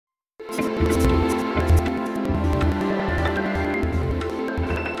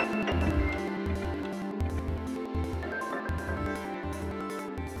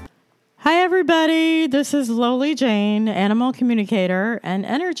Hi, everybody. This is Lowly Jane, animal communicator and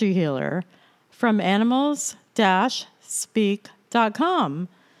energy healer from animals-speak.com.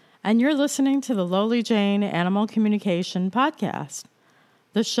 And you're listening to the Lowly Jane Animal Communication Podcast,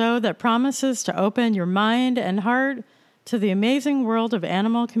 the show that promises to open your mind and heart to the amazing world of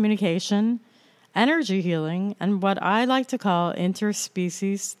animal communication, energy healing, and what I like to call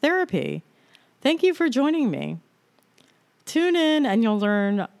interspecies therapy. Thank you for joining me. Tune in and you'll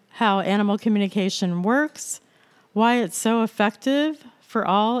learn how animal communication works, why it's so effective for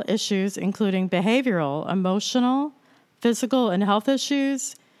all issues, including behavioral, emotional, physical, and health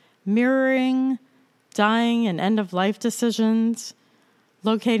issues, mirroring, dying and end-of-life decisions,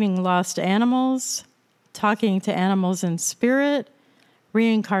 locating lost animals, talking to animals in spirit,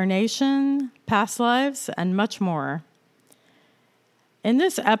 reincarnation, past lives, and much more. In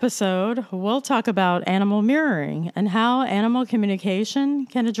this episode, we'll talk about animal mirroring and how animal communication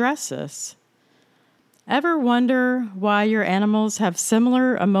can address this. Ever wonder why your animals have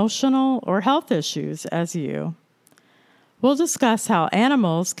similar emotional or health issues as you? We'll discuss how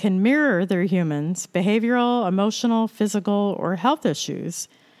animals can mirror their humans' behavioral, emotional, physical, or health issues.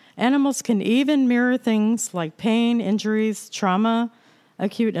 Animals can even mirror things like pain, injuries, trauma,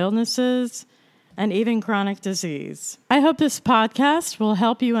 acute illnesses, and even chronic disease. I hope this podcast will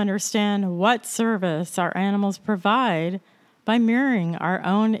help you understand what service our animals provide by mirroring our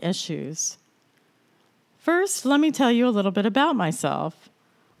own issues. First, let me tell you a little bit about myself.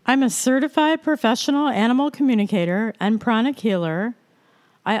 I'm a certified professional animal communicator and pranic healer.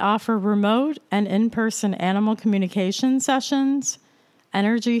 I offer remote and in-person animal communication sessions,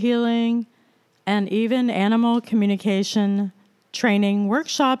 energy healing, and even animal communication training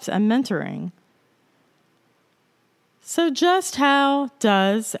workshops and mentoring. So just how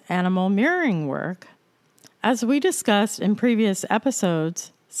does animal mirroring work? As we discussed in previous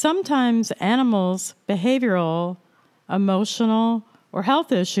episodes, sometimes animals' behavioral, emotional, or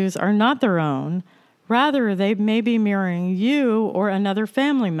health issues are not their own. Rather, they may be mirroring you or another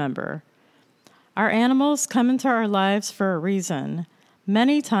family member. Our animals come into our lives for a reason,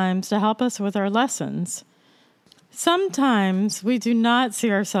 many times to help us with our lessons. Sometimes we do not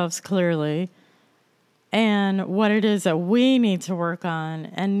see ourselves clearly and what it is that we need to work on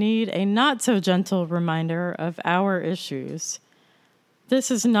and need a not-so-gentle reminder of our issues. This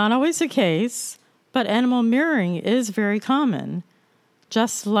is not always the case, but animal mirroring is very common.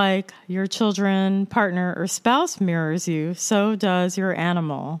 Just like your children, partner, or spouse mirrors you, so does your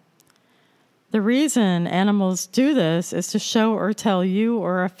animal. The reason animals do this is to show or tell you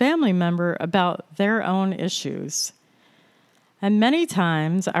or a family member about their own issues. And many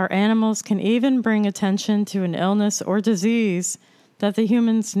times, our animals can even bring attention to an illness or disease that the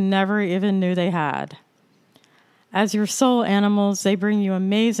humans never even knew they had. As your soul animals, they bring you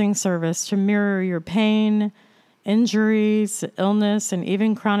amazing service to mirror your pain, injuries, illness, and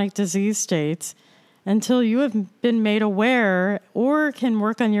even chronic disease states until you have been made aware or can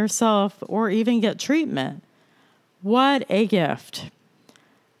work on yourself or even get treatment. What a gift!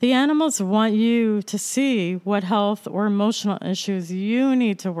 The animals want you to see what health or emotional issues you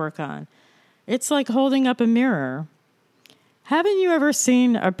need to work on. It's like holding up a mirror. Haven't you ever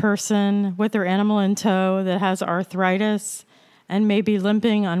seen a person with their animal in tow that has arthritis and may be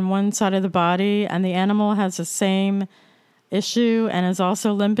limping on one side of the body, and the animal has the same issue and is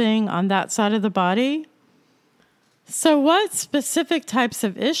also limping on that side of the body? So what specific types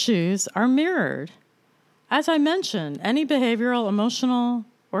of issues are mirrored? As I mentioned, any behavioral, emotional,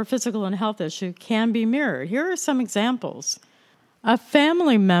 or physical and health issue can be mirrored. Here are some examples. A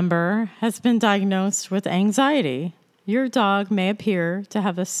family member has been diagnosed with anxiety. Your dog may appear to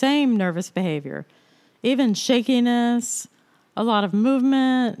have the same nervous behavior, even shakiness, a lot of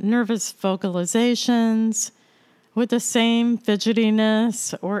movement, nervous vocalizations, with the same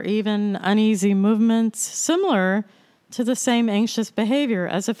fidgetiness or even uneasy movements, similar to the same anxious behavior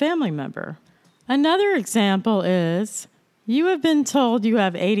as a family member. Another example is you have been told you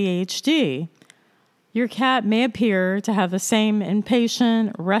have ADHD. Your cat may appear to have the same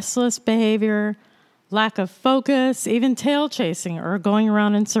impatient, restless behavior, lack of focus, even tail chasing or going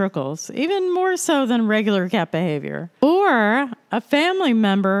around in circles, even more so than regular cat behavior. Or a family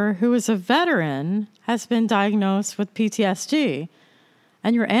member who is a veteran has been diagnosed with PTSD,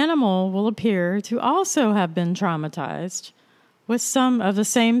 and your animal will appear to also have been traumatized with some of the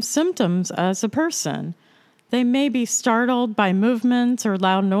same symptoms as a person. They may be startled by movements or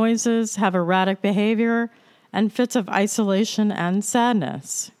loud noises, have erratic behavior, and fits of isolation and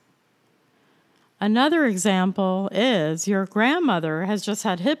sadness. Another example is your grandmother has just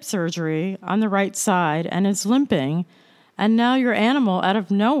had hip surgery on the right side and is limping And now your animal, out of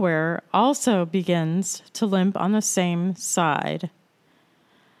nowhere, also begins to limp on the same side.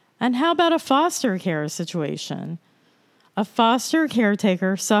 And how about a foster care situation? A foster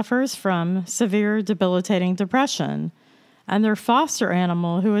caretaker suffers from severe debilitating depression, and their foster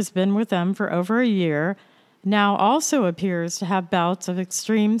animal, who has been with them for over a year, now also appears to have bouts of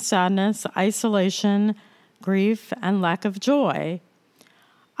extreme sadness, isolation, grief, and lack of joy.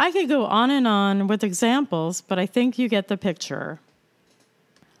 I could go on and on with examples, but I think you get the picture.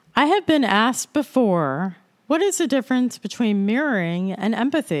 I have been asked before, what is the difference between mirroring and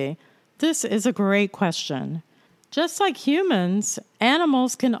empathy? This is a great question. Just like humans,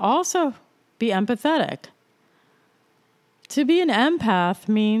 animals can also be empathetic. To be an empath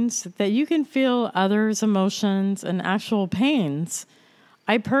means that you can feel others' emotions and actual pains.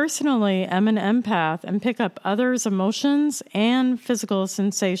 I personally am an empath and pick up others' emotions and physical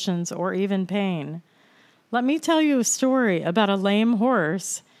sensations or even pain. Let me tell you a story about a lame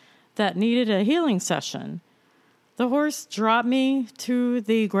horse that needed a healing session. The horse dropped me to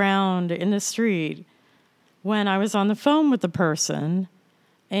the ground in the street when I was on the phone with the person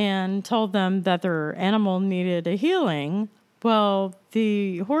and told them that their animal needed a healing. Well,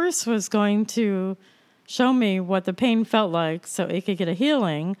 the horse was going to show me what the pain felt like so it could get a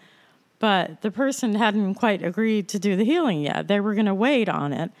healing, but the person hadn't quite agreed to do the healing yet. They were going to wait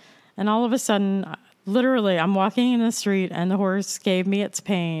on it. And all of a sudden, literally, I'm walking in the street and the horse gave me its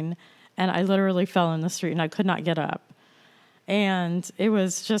pain, and I literally fell in the street and I could not get up. And it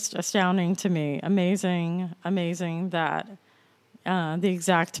was just astounding to me. Amazing that the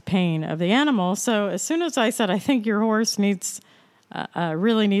exact pain of the animal. So as soon as I said, I think your horse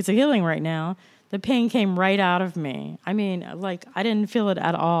really needs a healing right now, the pain came right out of me. I mean, like, I didn't feel it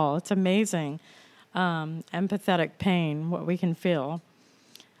at all. It's amazing, empathetic pain, what we can feel.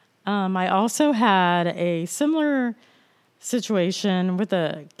 I also had a similar situation with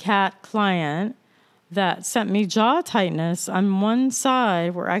a cat client that sent me jaw tightness on one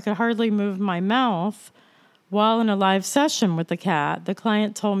side where I could hardly move my mouth while in a live session with the cat. The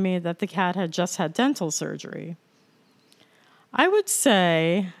client told me that the cat had just had dental surgery. I would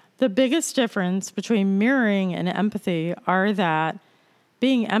say the biggest difference between mirroring and empathy are that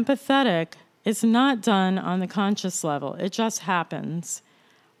being empathetic is not done on the conscious level. It just happens.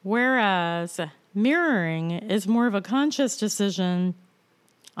 Whereas mirroring is more of a conscious decision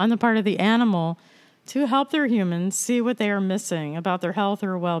on the part of the animal to help their humans see what they are missing about their health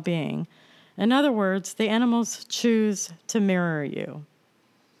or well-being. In other words, the animals choose to mirror you.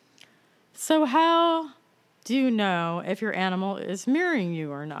 So how do you know if your animal is mirroring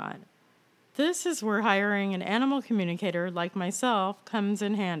you or not? This is where hiring an animal communicator like myself comes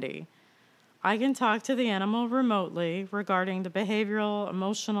in handy. I can talk to the animal remotely regarding the behavioral,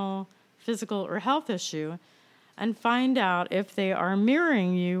 emotional, physical, or health issue and find out if they are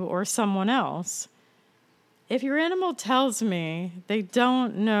mirroring you or someone else. If your animal tells me they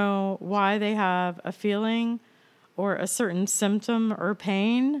don't know why they have a feeling or a certain symptom or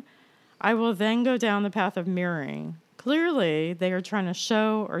pain, I will then go down the path of mirroring. Clearly, they are trying to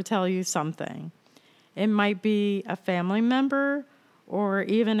show or tell you something. It might be a family member or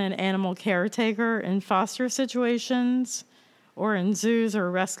even an animal caretaker in foster situations or in zoos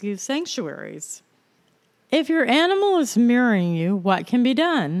or rescue sanctuaries. If your animal is mirroring you, what can be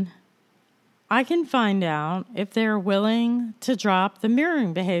done? I can find out if they're willing to drop the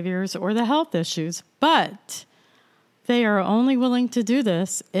mirroring behaviors or the health issues, but they are only willing to do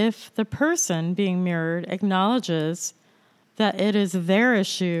this if the person being mirrored acknowledges that it is their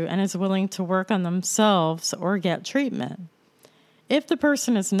issue and is willing to work on themselves or get treatment. If the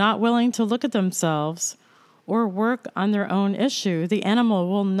person is not willing to look at themselves or work on their own issue, the animal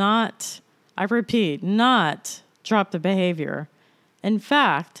will not, I repeat, not drop the behavior. In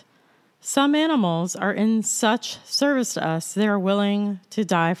fact, some animals are in such service to us, they are willing to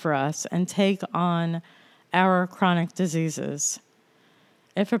die for us and take on our chronic diseases.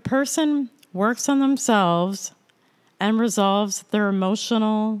 If a person works on themselves and resolves their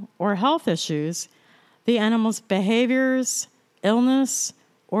emotional or health issues, the animal's behaviors, illness,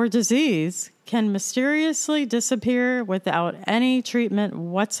 or disease can mysteriously disappear without any treatment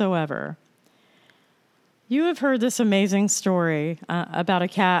whatsoever. You have heard this amazing story about a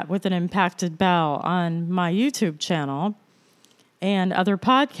cat with an impacted bowel on my YouTube channel and other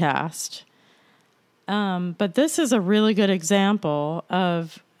podcasts. But this is a really good example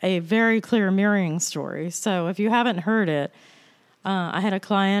of a very clear mirroring story. So if you haven't heard it, I had a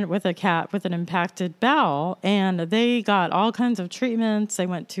client with a cat with an impacted bowel, and they got all kinds of treatments. They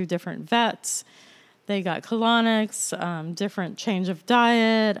went to different vets. They got colonics, different change of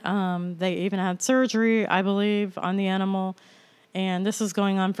diet. They even had surgery, I believe, on the animal. And this was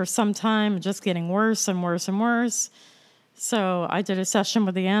going on for some time, just getting worse and worse and worse. So I did a session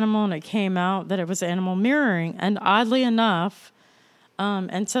with the animal, and it came out that it was animal mirroring. And oddly enough,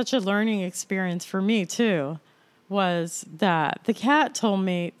 and such a learning experience for me too, was that the cat told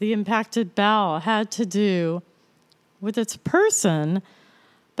me the impacted bowel had to do with its person,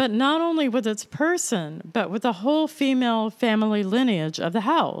 but not only with its person, but with the whole female family lineage of the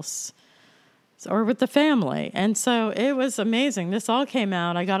house, or with the family. And so it was amazing. This all came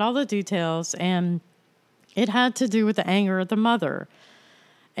out. I got all the details, and it had to do with the anger of the mother.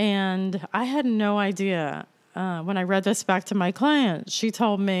 And I had no idea. When I read this back to my client, she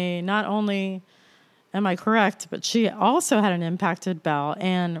told me not only am I correct, but she also had an impacted bowel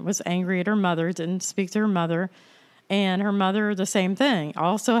and was angry at her mother, didn't speak to her mother. And her mother, the same thing,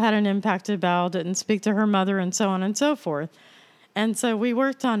 also had an impacted bowel, didn't speak to her mother, and so on and so forth. And so we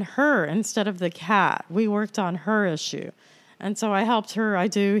worked on her instead of the cat. We worked on her issue. And so I helped her. I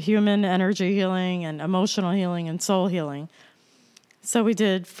do human energy healing and emotional healing and soul healing. So we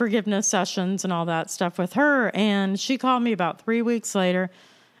did forgiveness sessions and all that stuff with her. And she called me about 3 weeks later,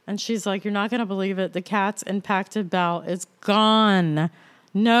 and she's like, "You're not going to believe it. The cat's impacted bowel is gone.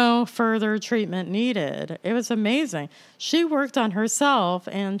 No further treatment needed." It was amazing. She worked on herself,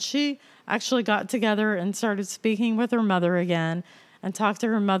 and she actually got together and started speaking with her mother again and talked to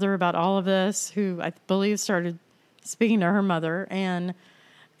her mother about all of this, who I believe started speaking to her mother. And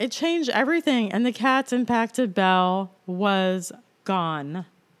it changed everything. And the cat's impacted bowel was gone.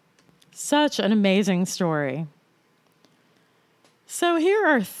 Such an amazing story. So here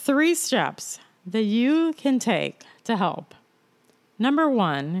are 3 steps that you can take to help. Number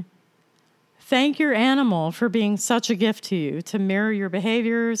 1, thank your animal for being such a gift to you to mirror your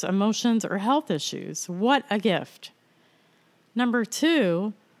behaviors, emotions, or health issues. What a gift. Number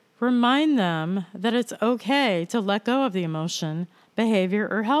 2, remind them that it's okay to let go of the emotion, behavior,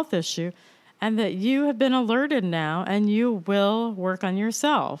 or health issue, and that you have been alerted now and you will work on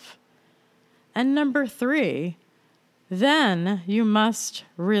yourself. And number 3, then you must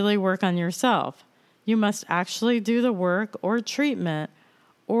really work on yourself. You must actually do the work or treatment,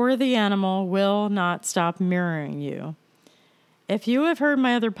 or the animal will not stop mirroring you. If you have heard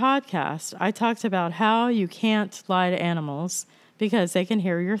my other podcast, I talked about how you can't lie to animals because they can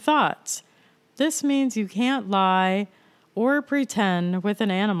hear your thoughts. This means you can't lie or pretend with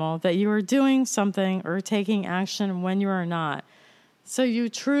an animal that you are doing something or taking action when you are not. So you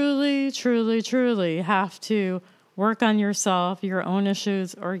truly, truly, truly have to work on yourself, your own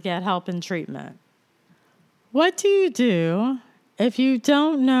issues, or get help and treatment. What do you do if you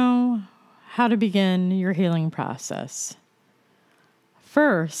don't know how to begin your healing process?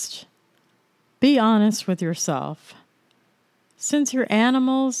 First, be honest with yourself. Since your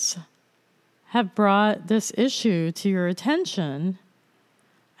animals have brought this issue to your attention,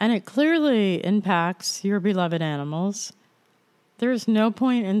 and it clearly impacts your beloved animals, there's no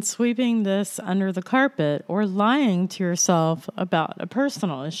point in sweeping this under the carpet or lying to yourself about a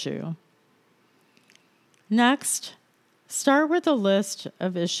personal issue. Next, start with a list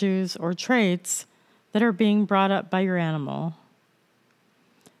of issues or traits that are being brought up by your animal.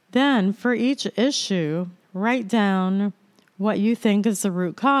 Then, for each issue, write down what you think is the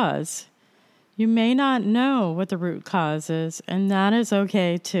root cause. You may not know what the root cause is, and that is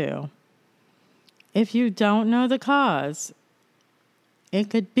okay too. If you don't know the cause, it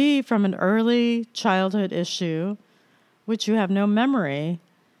could be from an early childhood issue, which you have no memory.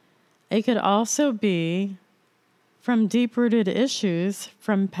 It could also be from deep-rooted issues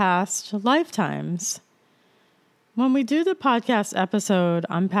from past lifetimes. When we do the podcast episode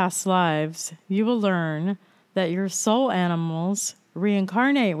on past lives, you will learn that your soul animals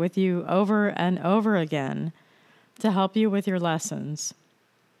reincarnate with you over and over again to help you with your lessons.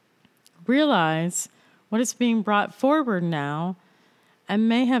 Realize what is being brought forward now and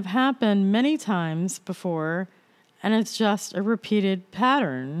may have happened many times before, and it's just a repeated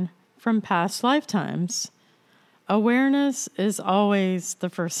pattern from past lifetimes. Awareness is always the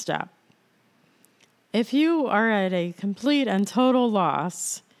first step. If you are at a complete and total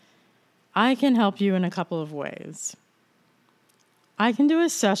loss, I can help you in a couple of ways. I can do a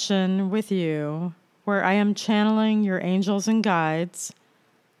session with you where I am channeling your angels and guides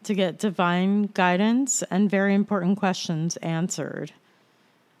to get divine guidance and very important questions answered.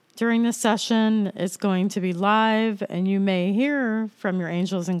 During the session, it's going to be live, and you may hear from your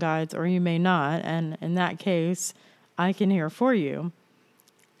angels and guides, or you may not, and in that case, I can hear for you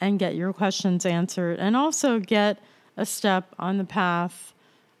and get your questions answered, and also get a step on the path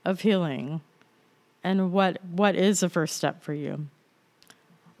of healing and what is the first step for you.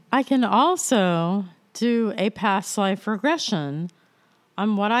 I can also do a past life regression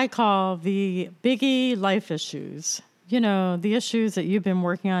on what I call the biggie life issues. The issues that you've been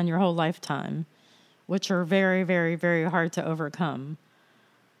working on your whole lifetime, which are very, very, very hard to overcome.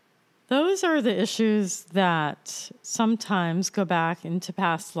 Those are the issues that sometimes go back into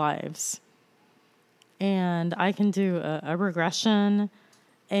past lives. And I can do a regression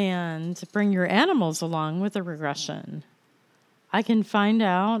and bring your animals along with the regression. I can find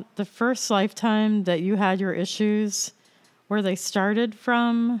out the first lifetime that you had your issues, where they started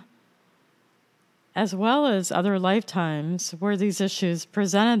from, as well as other lifetimes where these issues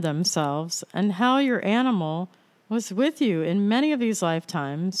presented themselves, and how your animal was with you in many of these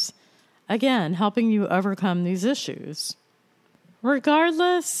lifetimes, again, helping you overcome these issues.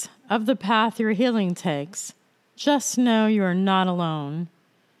 Regardless of the path your healing takes, just know you are not alone,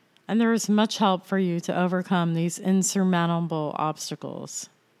 and there is much help for you to overcome these insurmountable obstacles.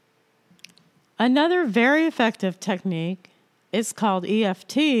 Another very effective technique is called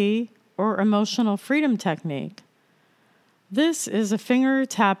EFT, or Emotional Freedom Technique. This is a finger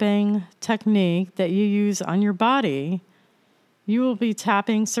tapping technique that you use on your body. You will be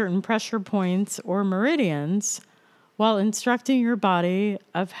tapping certain pressure points or meridians while instructing your body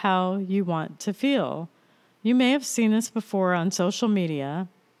of how you want to feel. You may have seen this before on social media.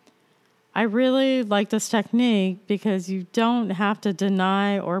 I really like this technique because you don't have to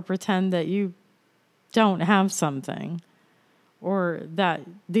deny or pretend that you don't have something or that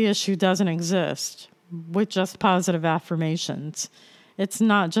the issue doesn't exist with just positive affirmations. It's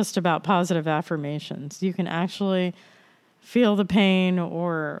not just about positive affirmations. You can actually feel the pain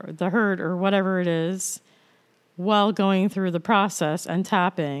or the hurt or whatever it is while going through the process and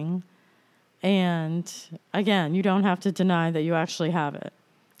tapping. And again, you don't have to deny that you actually have it.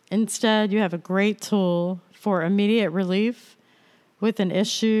 Instead, you have a great tool for immediate relief with an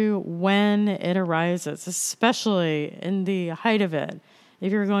issue when it arises, especially in the height of it.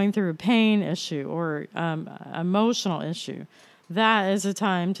 If you're going through a pain issue or emotional issue, that is a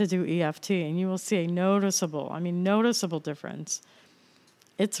time to do EFT, and you will see a noticeable difference.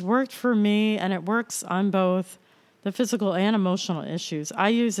 It's worked for me, and it works on both the physical and emotional issues. I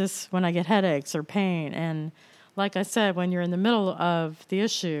use this when I get headaches or pain, and like I said, when you're in the middle of the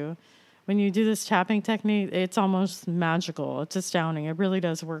issue, when you do this tapping technique, it's almost magical. It's astounding. It really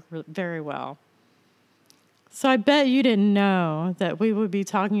does work very well. So I bet you didn't know that we would be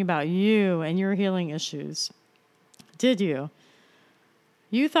talking about you and your healing issues. Did you?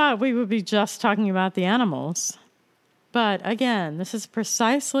 You thought we would be just talking about the animals. But again, this is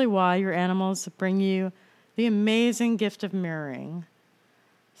precisely why your animals bring you the amazing gift of mirroring.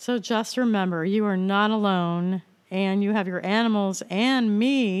 So just remember, you are not alone, and you have your animals and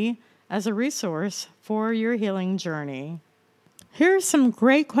me as a resource for your healing journey. Here are some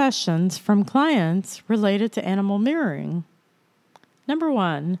great questions from clients related to animal mirroring. Number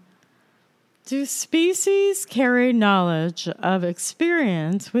 1, do species carry knowledge of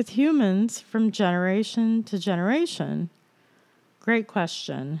experience with humans from generation to generation? Great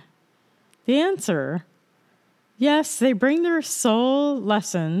question. The answer: yes, they bring their soul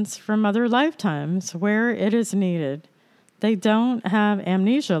lessons from other lifetimes where it is needed. They don't have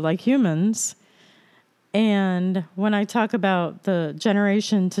amnesia like humans. And when I talk about the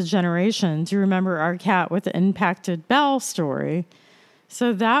generation to generation, do you remember our cat with the impacted bowel story?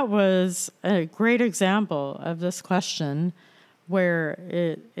 So that was a great example of this question, where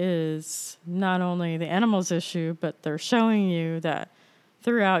it is not only the animal's issue, but they're showing you that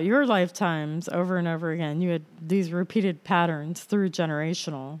throughout your lifetimes, over and over again, you had these repeated patterns through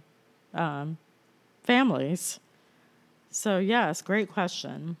generational families. So yes, great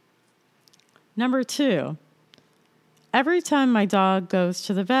question. Number 2, every time my dog goes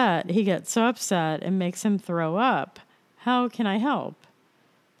to the vet, he gets so upset it makes him throw up. How can I help?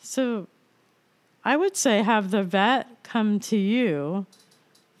 So I would say have the vet come to you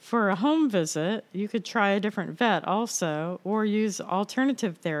for a home visit. You could try a different vet also, or use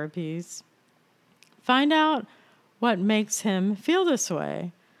alternative therapies. Find out what makes him feel this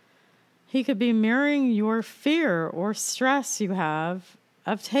way. He could be mirroring your fear or stress you have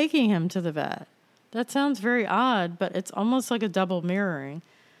of taking him to the vet. That sounds very odd, but it's almost like a double mirroring.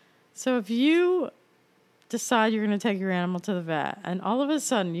 So if you decide you're going to take your animal to the vet, and all of a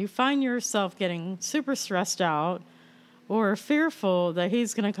sudden you find yourself getting super stressed out or fearful that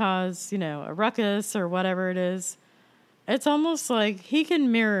he's going to cause, a ruckus or whatever it is, it's almost like he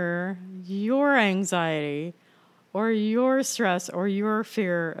can mirror your anxiety or your stress or your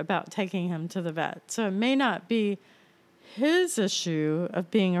fear about taking him to the vet. So it may not be his issue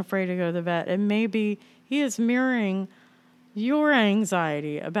of being afraid to go to the vet. It may be he is mirroring your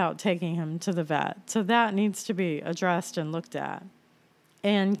anxiety about taking him to the vet. So that needs to be addressed and looked at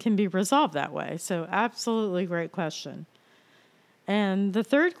and can be resolved that way. So absolutely great question. And the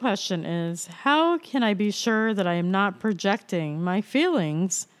third question is, how can I be sure that I am not projecting my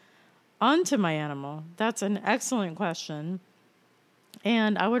feelings onto my animal? That's an excellent question.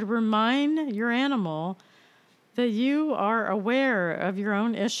 And I would remind your animal that you are aware of your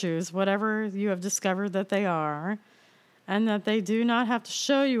own issues, whatever you have discovered that they are, and that they do not have to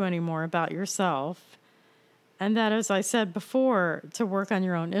show you anymore about yourself. And that, as I said before, to work on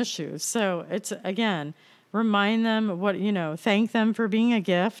your own issues. So it's, again, remind them thank them for being a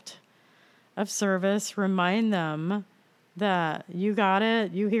gift of service. Remind them that you got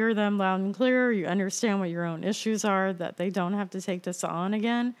it. You hear them loud and clear. You understand what your own issues are, that they don't have to take this on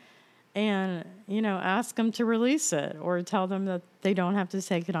again. And, ask them to release it or tell them that they don't have to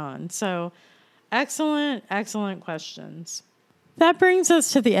take it on. So excellent, excellent questions. That brings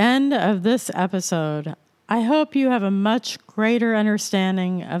us to the end of this episode. I hope you have a much greater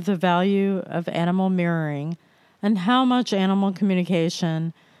understanding of the value of animal mirroring and how much animal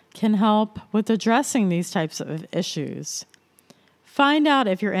communication can help with addressing these types of issues. Find out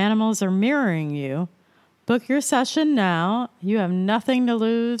if your animals are mirroring you. Book your session now. You have nothing to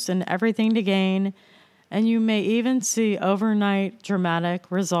lose and everything to gain, and you may even see overnight dramatic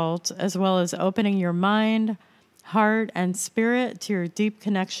results, as well as opening your mind, heart, and spirit to your deep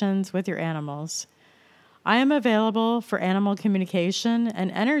connections with your animals. I am available for animal communication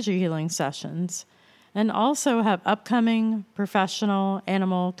and energy healing sessions, and also have upcoming professional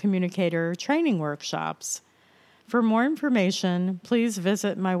animal communicator training workshops. For more information, please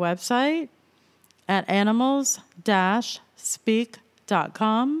visit my website at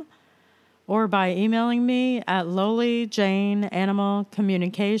animals-speak.com or by emailing me at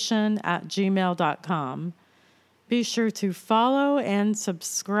lolijaneanimalcommunication@gmail.com. Be sure to follow and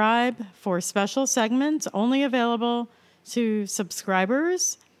subscribe for special segments only available to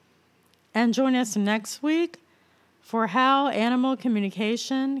subscribers. And join us next week for how animal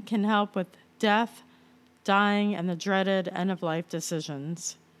communication can help with death, dying, and the dreaded end-of-life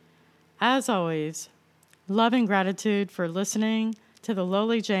decisions. As always, love and gratitude for listening to the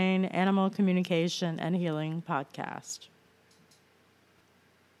Loli Jane Animal Communication and Healing Podcast.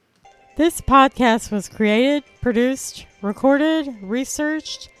 This podcast was created, produced, recorded,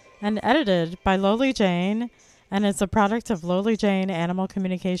 researched, and edited by Loli Jane, and is a product of Loli Jane Animal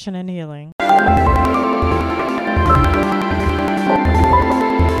Communication and Healing.